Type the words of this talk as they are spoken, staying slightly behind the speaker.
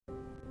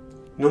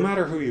No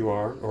matter who you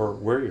are or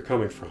where you're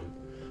coming from,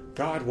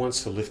 God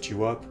wants to lift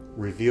you up,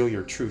 reveal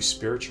your true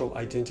spiritual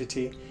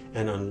identity,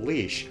 and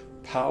unleash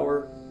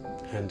power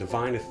and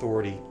divine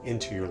authority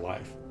into your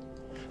life.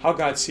 How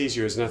God sees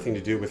you has nothing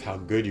to do with how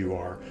good you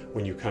are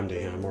when you come to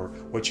Him or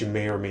what you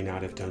may or may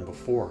not have done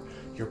before.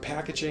 Your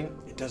packaging,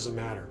 it doesn't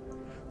matter.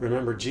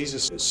 Remember,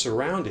 Jesus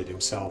surrounded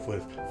Himself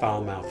with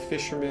foul-mouthed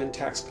fishermen,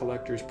 tax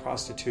collectors,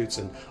 prostitutes,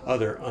 and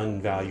other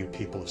unvalued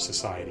people of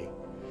society.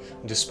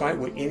 And despite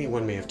what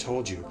anyone may have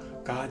told you,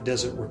 God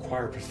doesn't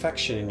require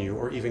perfection in you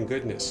or even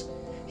goodness.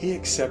 He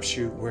accepts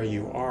you where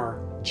you are,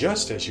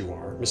 just as you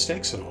are,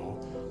 mistakes and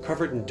all,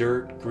 covered in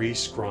dirt,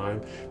 grease,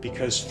 grime,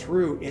 because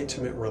through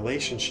intimate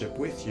relationship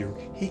with you,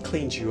 He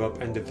cleans you up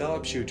and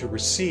develops you to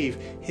receive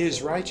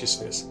His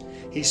righteousness.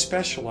 He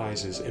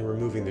specializes in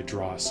removing the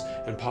dross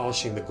and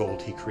polishing the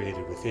gold He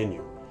created within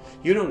you.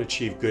 You don't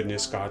achieve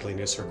goodness,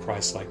 godliness, or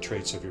Christ-like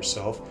traits of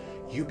yourself.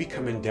 You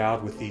become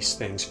endowed with these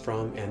things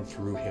from and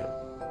through Him.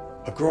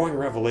 A growing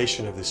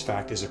revelation of this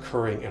fact is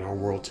occurring in our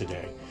world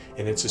today,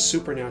 and it's a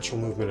supernatural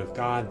movement of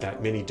God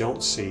that many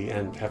don't see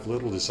and have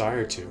little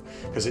desire to,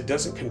 because it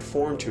doesn't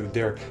conform to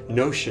their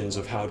notions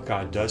of how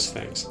God does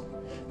things.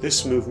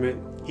 This movement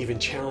even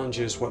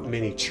challenges what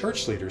many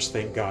church leaders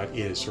think God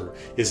is or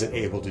isn't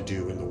able to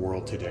do in the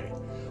world today.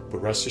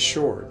 But rest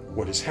assured,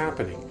 what is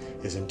happening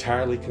is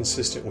entirely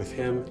consistent with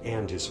Him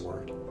and His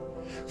Word.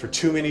 For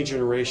too many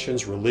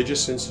generations,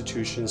 religious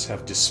institutions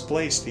have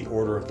displaced the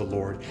order of the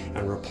Lord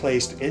and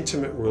replaced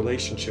intimate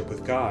relationship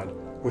with God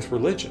with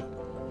religion.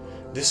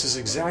 This is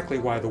exactly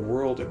why the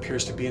world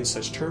appears to be in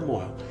such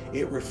turmoil.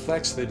 It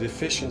reflects the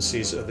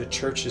deficiencies of the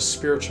church's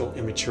spiritual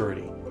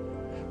immaturity.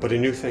 But a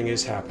new thing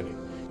is happening.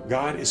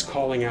 God is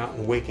calling out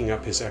and waking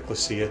up His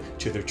ecclesia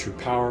to their true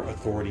power,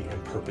 authority,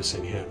 and purpose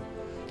in Him.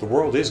 The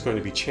world is going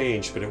to be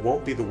changed, but it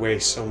won't be the way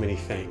so many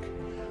think.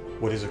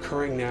 What is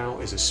occurring now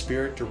is a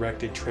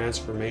Spirit-directed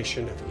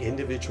transformation of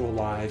individual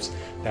lives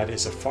that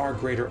is a far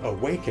greater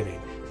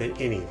awakening than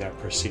any that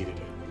preceded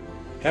it.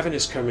 Heaven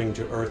is coming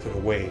to earth in a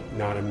way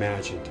not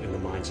imagined in the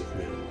minds of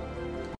men.